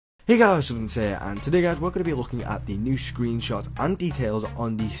Hey guys, Substance here, and today guys we're going to be looking at the new screenshots and details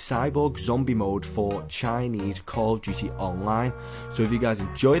on the CYBORG zombie mode for Chinese Call of Duty Online. So if you guys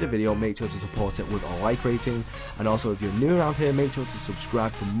enjoyed the video, make sure to support it with a like rating, and also if you're new around here, make sure to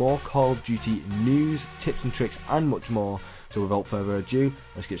subscribe for more Call of Duty news, tips and tricks and much more. So without further ado,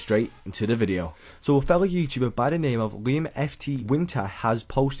 let's get straight into the video. So a fellow YouTuber by the name of Liam FT Winter has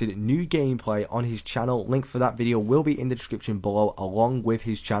posted new gameplay on his channel. Link for that video will be in the description below along with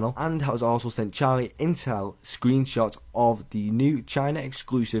his channel, and has also sent Charlie Intel screenshots of the new China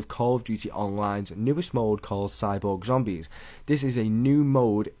exclusive Call of Duty Online's newest mode called CYBORG Zombies. This is a new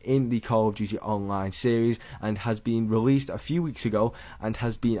mode in the Call of Duty Online series and has been released a few weeks ago and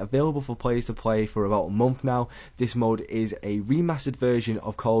has been available for players to play for about a month now. This mode is a remastered version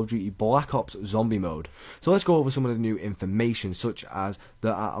of Call of Duty Black Ops Zombie mode. So let's go over some of the new information, such as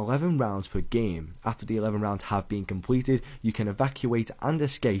there are 11 rounds per game. After the 11 rounds have been completed, you can evacuate and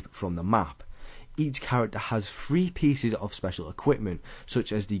escape from the map. Each character has 3 pieces of special equipment,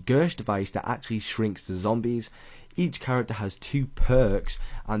 such as the Gersh device that actually shrinks the zombies. Each character has 2 perks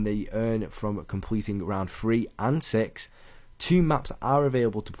and they earn from completing round 3 and 6. 2 maps are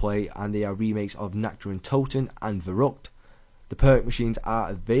available to play and they are remakes of Nakta and Toten and Verrucht. The perk machines are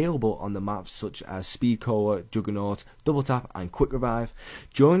available on the maps such as Speed Cola, Juggernaut, Double Tap and Quick Revive.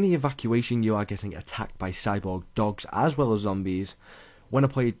 During the evacuation you are getting attacked by cyborg dogs as well as zombies. When a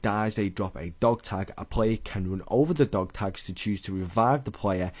player dies, they drop a dog tag. A player can run over the dog tags to choose to revive the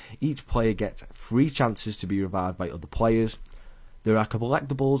player. Each player gets 3 chances to be revived by other players. There are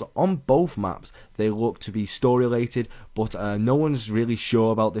collectibles on both maps. They look to be story related, but no one's really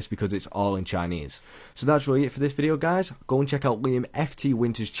sure about this because it's all in Chinese. So that's really it for this video guys. Go and check out Liam FT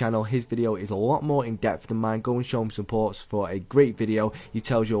Winter's channel. His video is a lot more in depth than mine. Go and show him support for a great video. He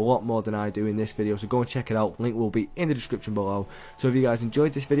tells you a lot more than I do in this video, so go and check it out. Link will be in the description below. So if you guys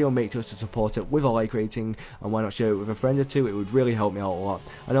enjoyed this video, make sure to support it with a like rating, and why not share it with a friend or two. It would really help me out a lot.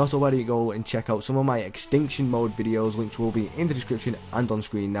 And also why don't you go and check out some of my extinction mode videos. Links will be in the description and on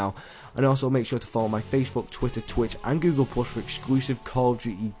screen now. And also make sure to follow my Facebook, Twitter, Twitch and Google Plus for exclusive Call of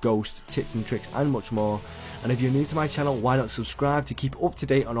Duty Ghost tips and tricks and much more. And if you're new to my channel, why not subscribe to keep up to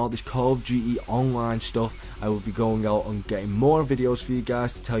date on all this Call of Duty Online stuff. I will be going out and getting more videos for you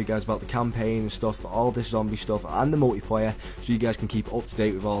guys to tell you guys about the campaign and stuff, all this zombie stuff and the multiplayer, so you guys can keep up to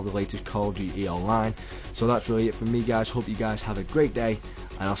date with all the latest Call of Duty Online. So that's really it from me guys. Hope you guys have a great day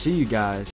and I'll see you guys